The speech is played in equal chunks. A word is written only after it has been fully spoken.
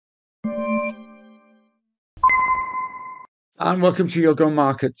And welcome to your Go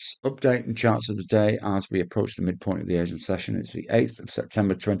Markets update and charts of the day as we approach the midpoint of the Asian session. It's the 8th of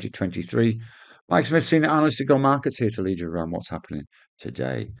September 2023. Mike Smith, senior analyst at Go Markets, here to lead you around what's happening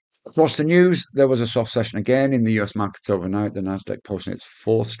today. Across the news, there was a soft session again in the US markets overnight. The Nasdaq posting its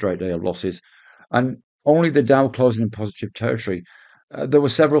fourth straight day of losses, and only the Dow closing in positive territory. There were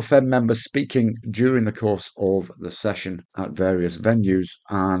several Fed members speaking during the course of the session at various venues,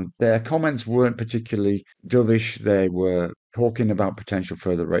 and their comments weren't particularly dovish. They were talking about potential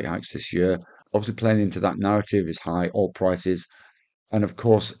further rate hikes this year. Obviously, playing into that narrative is high oil prices and, of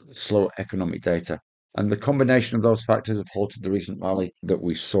course, slow economic data. And the combination of those factors have halted the recent rally that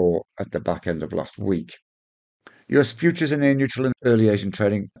we saw at the back end of last week. US futures are near neutral in early Asian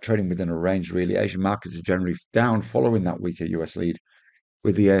trading within a range, really. Asian markets are generally down following that weaker US lead,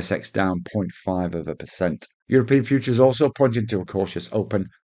 with the ASX down 0.5%. European futures also pointing to a cautious open,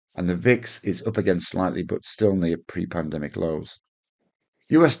 and the VIX is up again slightly, but still near pre-pandemic lows.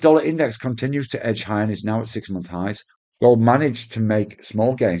 US dollar index continues to edge higher and is now at 6-month highs. Gold managed to make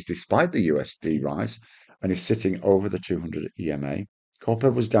small gains despite the USD rise and is sitting over the 200 EMA. Copper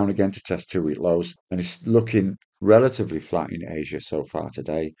was down again to test 2-week lows and is looking relatively flat in Asia so far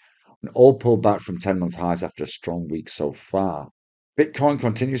today. And all pulled back from 10-month highs after a strong week so far. Bitcoin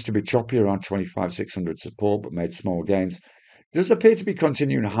continues to be choppy around 25,600 support, but made small gains. It does appear to be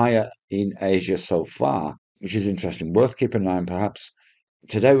continuing higher in Asia so far, which is interesting. Worth keeping an eye on, perhaps.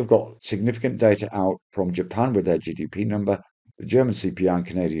 Today, we've got significant data out from Japan with their GDP number, the German CPI and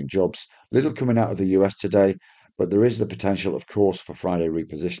Canadian jobs. Little coming out of the US today, but there is the potential, of course, for Friday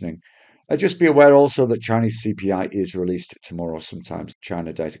repositioning. Just be aware also that Chinese CPI is released tomorrow. Sometimes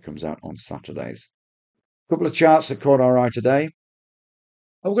China data comes out on Saturdays. A couple of charts that caught our eye today.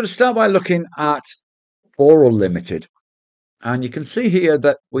 I'm going to start by looking at Oral Limited. And you can see here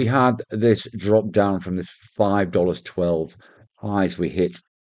that we had this drop down from this $5.12 highs we hit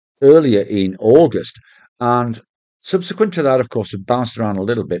earlier in August. And subsequent to that, of course, it bounced around a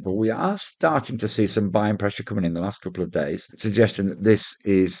little bit, but we are starting to see some buying pressure coming in the last couple of days, suggesting that this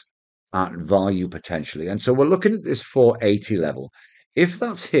is at value potentially. And so we're looking at this 480 level. If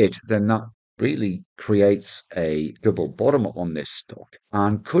that's hit, then that really creates a double bottom on this stock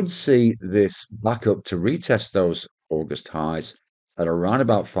and could see this back up to retest those August highs at around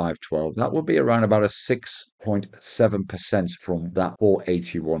about 512. That would be around about a 6.7% from that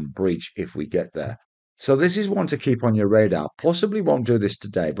 481 breach if we get there. So this is one to keep on your radar. Possibly won't do this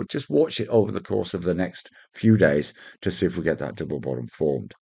today, but just watch it over the course of the next few days to see if we get that double bottom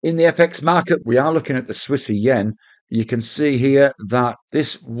formed. In the FX market, we are looking at the Swissy yen. You can see here that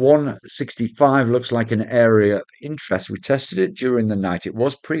this 165 looks like an area of interest. We tested it during the night. It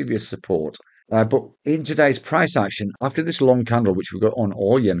was previous support. But in today's price action, after this long candle, which we've got on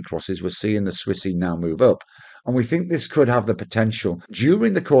all yen crosses, we're seeing the Swissy now move up. And we think this could have the potential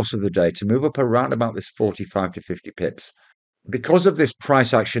during the course of the day to move up around about this 45 to 50 pips. Because of this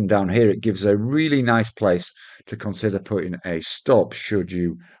price action down here, it gives a really nice place to consider putting a stop should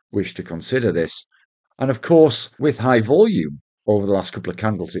you wish to consider this. And of course, with high volume over the last couple of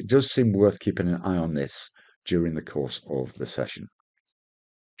candles, it does seem worth keeping an eye on this during the course of the session.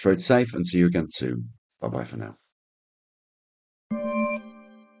 Trade safe and see you again soon. Bye bye for now.